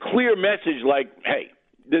that was a clear message like, hey,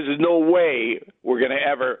 there's no way we're going to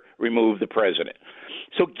ever remove the president.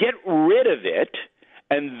 So get rid of it,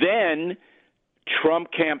 and then Trump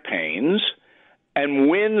campaigns and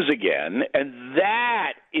wins again, and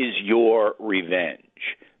that is your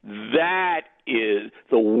revenge. That is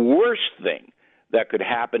the worst thing that could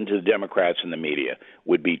happen to the Democrats and the media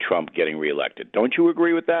would be Trump getting reelected. Don't you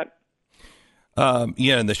agree with that?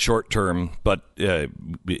 Yeah, in the short term, but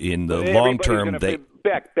in the long term,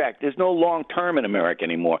 Beck, there's no long term in America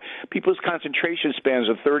anymore. People's concentration spans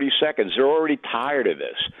are 30 seconds. They're already tired of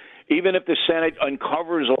this. Even if the Senate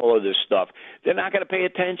uncovers all of this stuff, they're not going to pay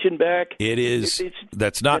attention, Beck. It is.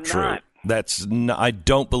 That's not true. That's not, I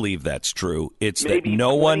don't believe that's true. It's maybe that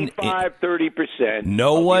no 30%.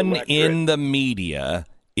 No one in the media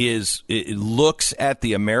looks at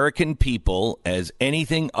the American people as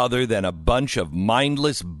anything other than a bunch of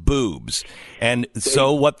mindless boobs. And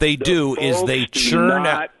so what they do is they churn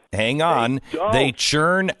out. Hang on. They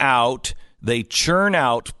churn out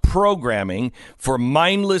programming for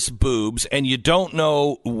mindless boobs, and you don't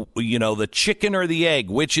know, you know, the chicken or the egg,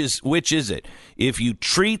 which is it. If you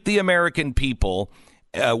treat the American people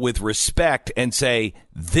with respect and say,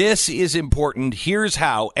 this is important, here's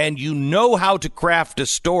how, and you know how to craft a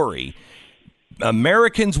story,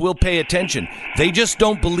 Americans will pay attention. They just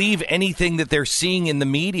don't believe anything that they're seeing in the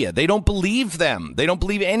media. They don't believe them. They don't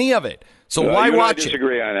believe any of it. So why watch it? I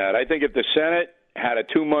disagree on that. I think if the Senate had a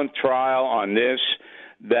 2-month trial on this,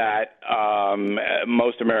 that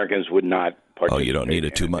most Americans would not participate. Oh, you don't need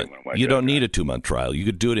a 2-month. You don't need a 2-month trial. You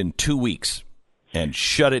could do it in 2 weeks and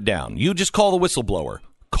shut it down. You just call the whistleblower.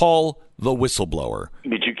 Call the whistleblower.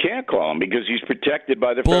 But you can't call him because he's protected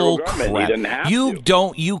by the federal government. He doesn't have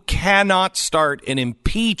to. You cannot start an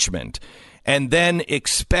impeachment and then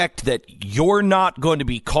expect that you're not going to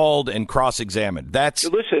be called and cross-examined. That's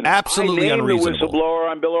absolutely unreasonable. I named the whistleblower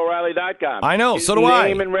on BillO'Reilly.com. I know, so do I.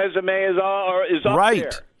 His name and resume is up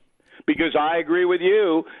there. Because I agree with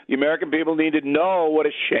you, the American people need to know what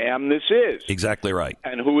a sham this is. Exactly right.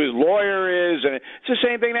 And who his lawyer is. And it's the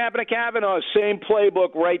same thing that happened to Kavanaugh. Same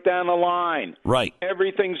playbook right down the line. Right.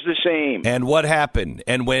 Everything's the same. And what happened?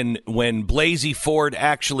 And when Blasey Ford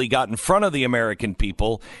actually got in front of the American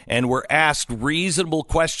people and were asked reasonable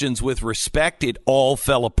questions with respect, it all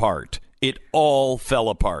fell apart. It all fell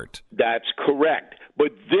apart. That's correct.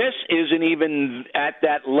 But this isn't even at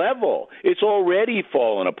that level. It's already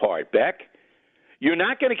fallen apart, Beck. You're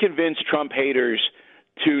not going to convince Trump haters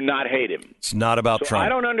to not hate him. It's not about Trump. I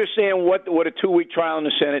don't understand what a 2-week trial in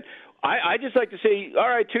the Senate. I just like to say, all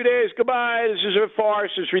right, 2 days, goodbye. This is a farce.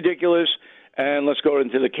 It's ridiculous. And let's go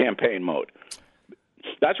into the campaign mode.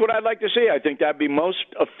 That's what I'd like to see. I think that'd be most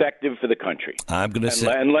effective for the country. I'm going to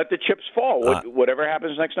say, and let the chips fall. Whatever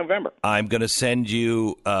happens next November. I'm going to send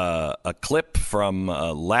you a clip from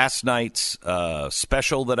last night's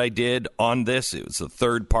special that I did on this. It was the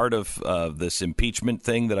third part of this impeachment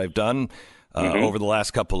thing that I've done over the last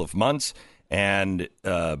couple of months. And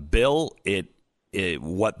Bill,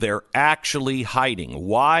 what they're actually hiding,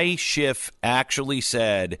 why Schiff actually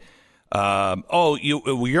said,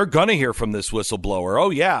 you're going to hear from this whistleblower. Oh,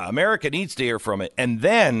 yeah, America needs to hear from it. And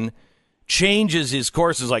then changes his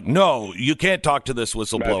course. Is like, no, you can't talk to this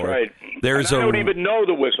whistleblower. That's right. I don't even know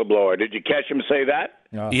the whistleblower. Did you catch him say that?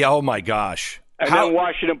 Yeah, oh, my gosh. And then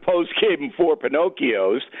Washington Post gave him 4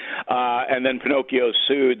 Pinocchios, and then Pinocchio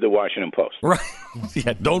sued the Washington Post. Right.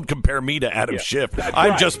 Yeah, don't compare me to Adam Schiff.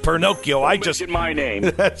 I'm just Pinocchio. Don't mention my name.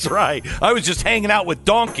 That's right. I was just hanging out with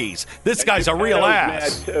donkeys. This guy's a real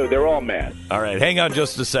ass. Mad too. They're all mad. All right, hang on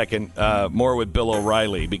just a second. More with Bill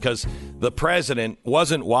O'Reilly, because the president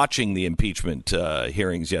wasn't watching the impeachment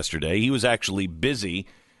hearings yesterday. He was actually busy.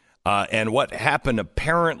 And what happened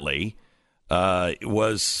apparently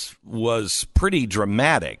was pretty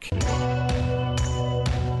dramatic.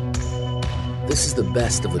 This is the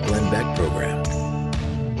best of the Glenn Beck program.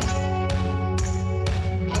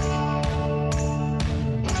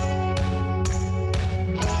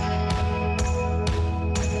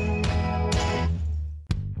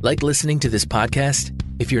 Like listening to this podcast?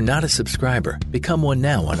 If you're not a subscriber, become one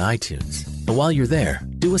now on iTunes. And while you're there,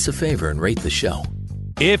 do us a favor and rate the show.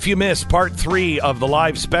 If you missed part 3 of the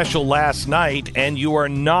live special last night and you are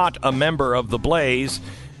not a member of The Blaze,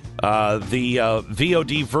 the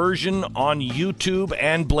VOD version on YouTube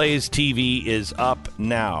and Blaze TV is up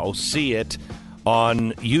now. See it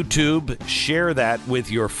on YouTube. Share that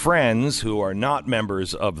with your friends who are not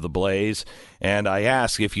members of The Blaze. And I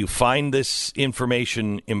ask, if you find this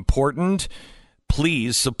information important,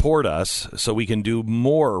 please support us so we can do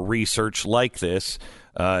more research like this.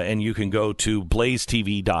 And you can go to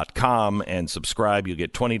blazetv.com and subscribe. You'll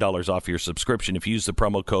get $20 off your subscription if you use the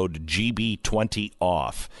promo code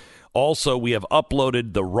GB20OFF. Also, we have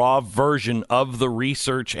uploaded the raw version of the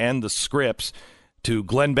research and the scripts to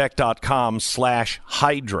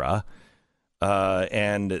glennbeck.com/Hydra.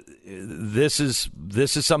 And this is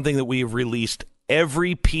something that we have released.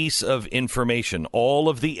 Every piece of information, all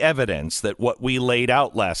of the evidence that what we laid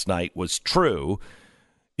out last night was true.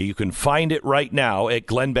 You can find it right now at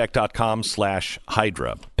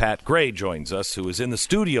glennbeck.com/Hydra. Pat Gray joins us, who was in the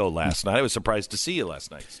studio last night. I was surprised to see you last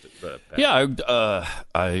night, Pat. Yeah,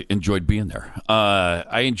 I enjoyed being there.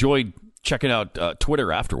 I enjoyed checking out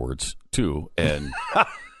Twitter afterwards, too, and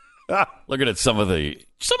looking at some of the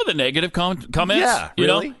negative comments. Yeah, you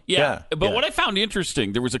really? know? Yeah. But what I found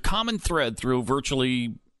interesting, there was a common thread through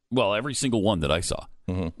virtually, every single one that I saw.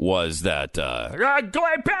 Was that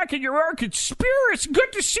glad back in your conspiracy?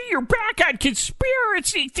 Good to see you're back on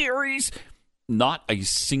conspiracy theories. Not a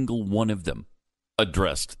single one of them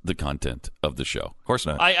addressed the content of the show. Of course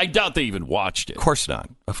not. I doubt they even watched it. Of course not.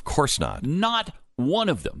 Of course not. Not one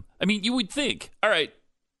of them. I mean, you would think, all right,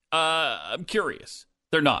 I'm curious.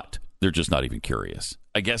 They're not. They're just not even curious.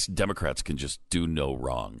 I guess Democrats can just do no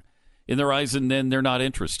wrong in their eyes, and then they're not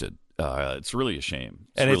interested. It's really a shame.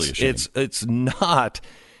 It's not,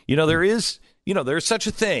 there's such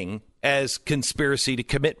a thing as conspiracy to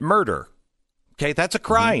commit murder. Okay, that's a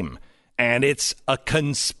crime. And it's a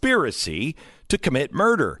conspiracy to commit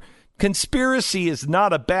murder. Conspiracy is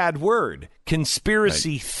not a bad word.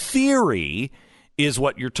 Conspiracy theory is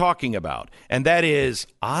what you're talking about. And that is,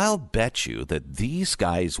 I'll bet you that these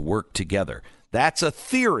guys work together. That's a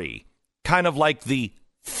theory, kind of like the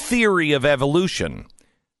theory of evolution.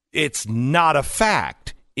 It's not a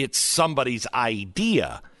fact. It's somebody's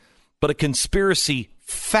idea. But a conspiracy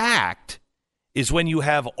fact is when you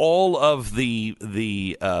have all of the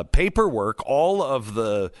paperwork, all of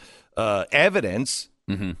the evidence,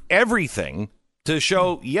 everything to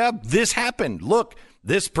show, this happened. Look,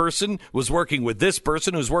 this person was working with this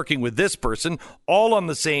person who's working with this person, all on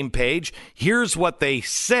the same page. Here's what they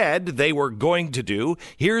said they were going to do.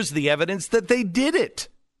 Here's the evidence that they did it.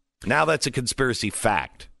 Now that's a conspiracy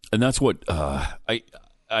fact. And that's what I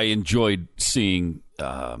enjoyed seeing.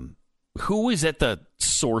 Who is at the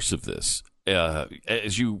source of this?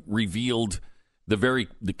 As you revealed the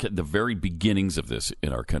very beginnings of this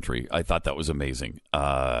in our country, I thought that was amazing.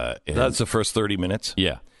 That's the first 30 minutes.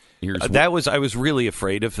 Yeah. I was really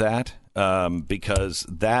afraid of that because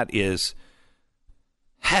that's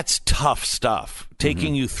tough stuff.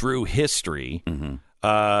 Taking you through history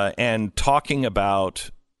and talking about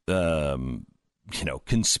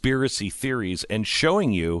conspiracy theories and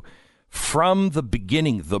showing you from the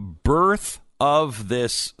beginning the birth of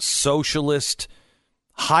this socialist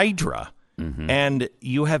hydra. And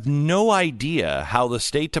you have no idea how the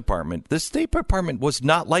State Department was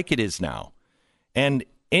not like it is now. And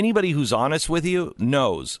anybody who's honest with you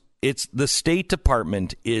knows the State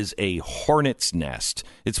Department is a hornet's nest.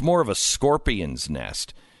 It's more of a scorpion's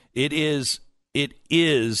nest. It is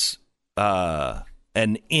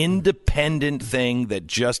an independent thing that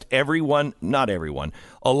just not everyone,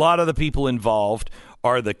 a lot of the people involved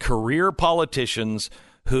are the career politicians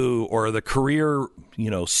or the career,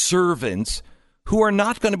 servants who are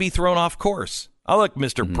not going to be thrown off course. Oh, look,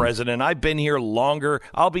 Mr. President, I've been here longer.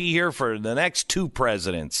 I'll be here for the next 2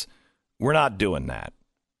 presidents. We're not doing that.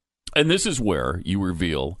 And this is where you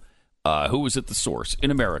reveal who was at the source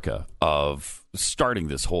in America of starting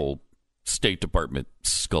this whole State Department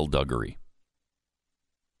skullduggery.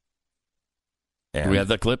 Do we have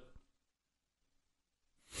that clip?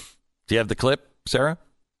 Do you have the clip, Sarah?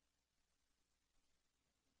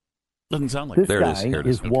 Doesn't sound like this there guy it is. Here it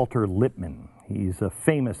is. Walter Lippmann. He's a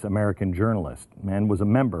famous American journalist and was a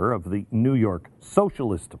member of the New York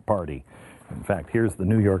Socialist Party. In fact, here's the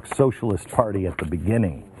New York Socialist Party at the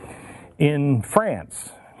beginning. In France,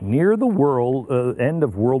 near the end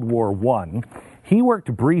of World War I, he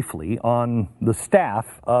worked briefly on the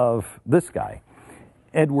staff of this guy,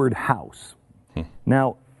 Edward House.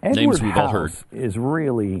 Now, Edward House is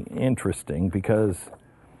really interesting because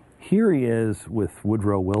here he is with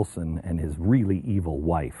Woodrow Wilson and his really evil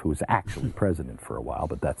wife, who was actually president for a while,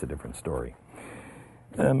 but that's a different story.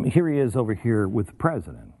 Here he is over here with the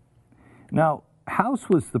president. Now, House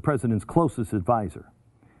was the president's closest advisor.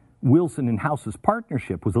 Wilson and House's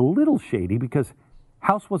partnership was a little shady because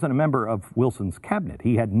House wasn't a member of Wilson's cabinet.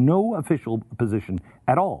 He had no official position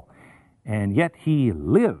at all, and yet he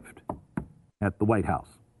lived at the White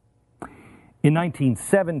House. In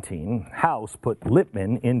 1917, House put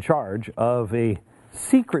Lippmann in charge of a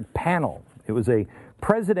secret panel. It was a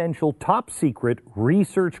presidential top-secret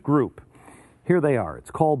research group. Here they are.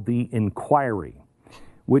 It's called the Inquiry,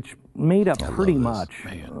 which made up pretty much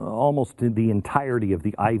almost the entirety of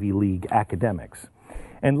the Ivy League academics.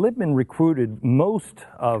 And Lippmann recruited most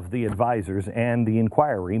of the advisors, and the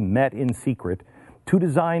Inquiry met in secret to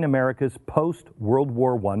design America's post-World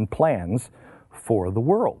War I plans for the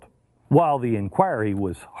world. While the Inquiry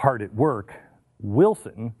was hard at work,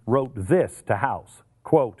 Wilson wrote this to House,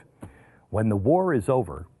 quote, "When the war is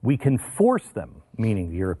over, we can force them," meaning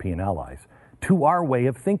the European allies, "to our way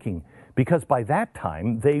of thinking, because by that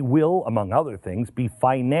time they will, among other things, be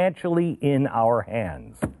financially in our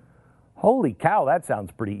hands." Holy cow, that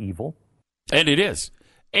sounds pretty evil. And it is.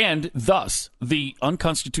 And thus, the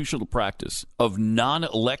unconstitutional practice of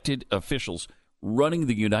non-elected officials running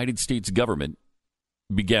the United States government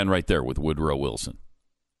began right there with Woodrow Wilson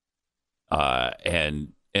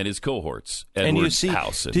and his cohorts. And you see,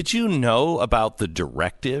 House did you know about the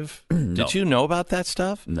directive? No. Did you know about that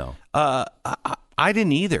stuff? No. I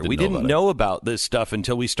didn't either. We didn't know about this stuff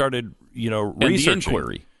until we started, researching. And the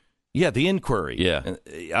Inquiry. Yeah, the Inquiry. Yeah.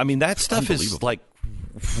 I mean, that stuff is like,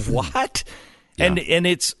 what? Yeah. And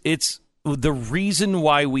it's the reason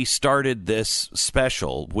why we started this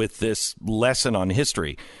special with this lesson on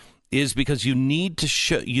history is because you need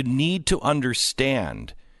to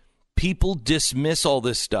understand. People dismiss all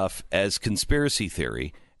this stuff as conspiracy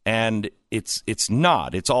theory, And it's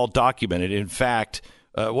not. It's all documented. In fact,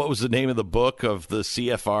 what was the name of the book of the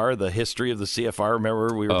CFR, the history of the CFR?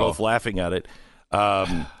 Remember, we were both laughing at it.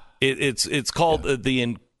 It's called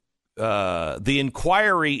The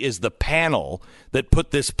Inquiry is the panel that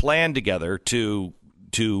put this plan together to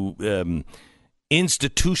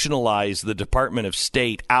institutionalize the Department of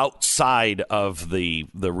State outside of the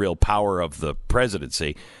real power of the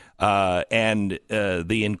presidency. And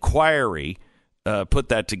the Inquiry put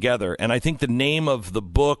that together. And I think the name of the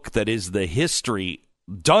book that is the history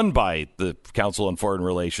done by the Council on Foreign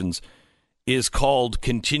Relations is called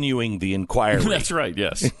Continuing the Inquiry. That's right,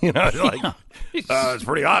 yes. It's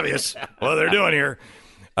pretty obvious what they're doing here.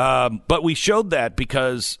 But we showed that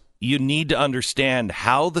because you need to understand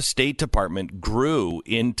how the State Department grew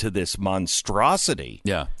into this monstrosity.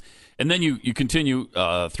 Yeah. And then you continue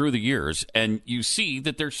through the years, and you see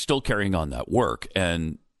that they're still carrying on that work.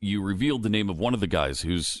 And you revealed the name of one of the guys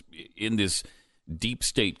who's in this deep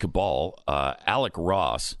state cabal, Alec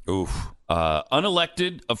Ross. Oof.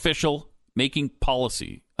 Unelected official making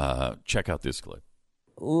policy. Check out this clip.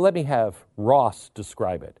 Let me have Ross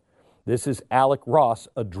describe it. This is Alec Ross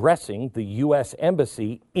addressing the U.S.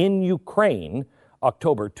 Embassy in Ukraine,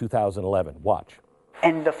 October 2011. Watch.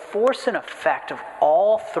 And the force and effect of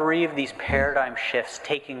all three of these paradigm shifts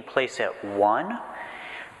taking place at one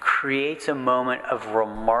creates a moment of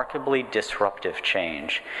remarkably disruptive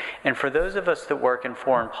change. And for those of us that work in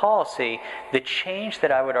foreign policy, the change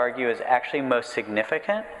that I would argue is actually most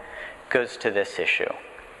significant goes to this issue: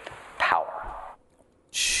 power.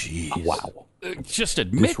 Jeez. Wow. Just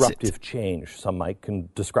admits disruptive change. Some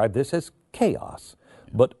might describe this as chaos.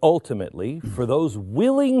 But ultimately, for those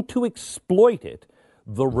willing to exploit it,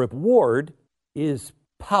 the reward is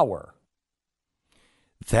power.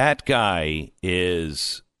 That guy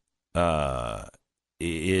is a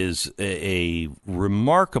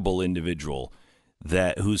remarkable individual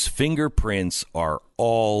whose fingerprints are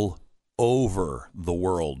all over the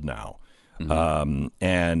world now. Mm-hmm.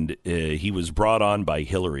 And he was brought on by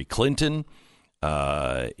Hillary Clinton.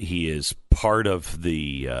 He is part of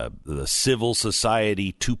the civil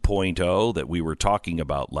society 2.0 that we were talking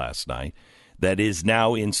about last night, that is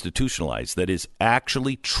now institutionalized, that is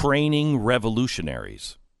actually training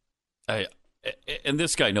revolutionaries. And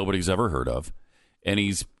this guy nobody's ever heard of, and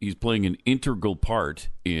he's playing an integral part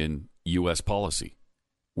in U.S. policy.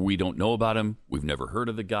 We don't know about him. We've never heard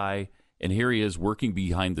of the guy. And here he is working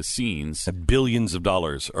behind the scenes. Billions of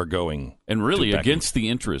dollars are going. And really against the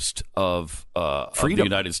interest of the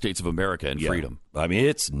United States of America and freedom. I mean,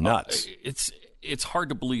 it's nuts. It's hard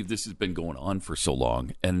to believe this has been going on for so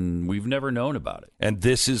long, and we've never known about it. And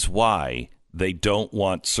this is why they don't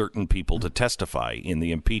want certain people to testify in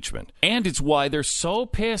the impeachment. And it's why they're so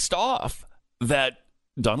pissed off that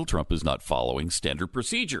Donald Trump is not following standard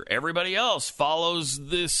procedure. Everybody else follows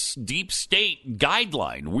this deep state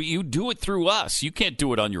guideline. You do it through us. You can't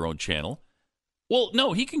do it on your own channel. Well,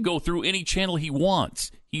 no, he can go through any channel he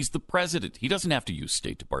wants. He's the president. He doesn't have to use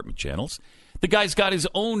State Department channels. The guy's got his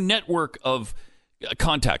own network of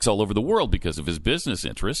contacts all over the world because of his business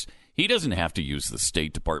interests. He doesn't have to use the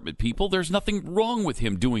State Department people. There's nothing wrong with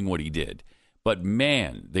him doing what he did. But,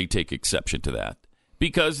 man, they take exception to that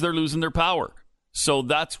because they're losing their power. So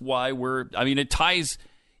that's why it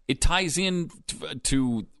ties in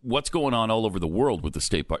to what's going on all over the world with the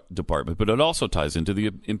State Department, but it also ties into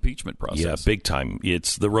the impeachment process. Yeah, big time.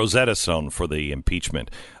 It's the Rosetta Stone for the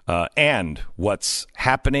impeachment. And what's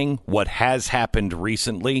happening, what has happened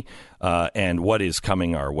recently, and what is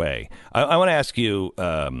coming our way. I want to ask you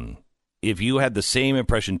if you had the same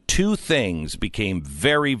impression. Two things became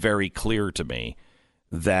very, very clear to me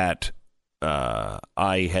that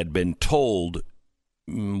I had been told.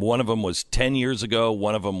 One of them was 10 years ago.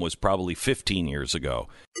 One of them was probably 15 years ago.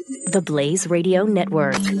 The Blaze Radio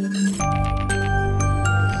Network.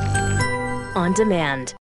 On demand.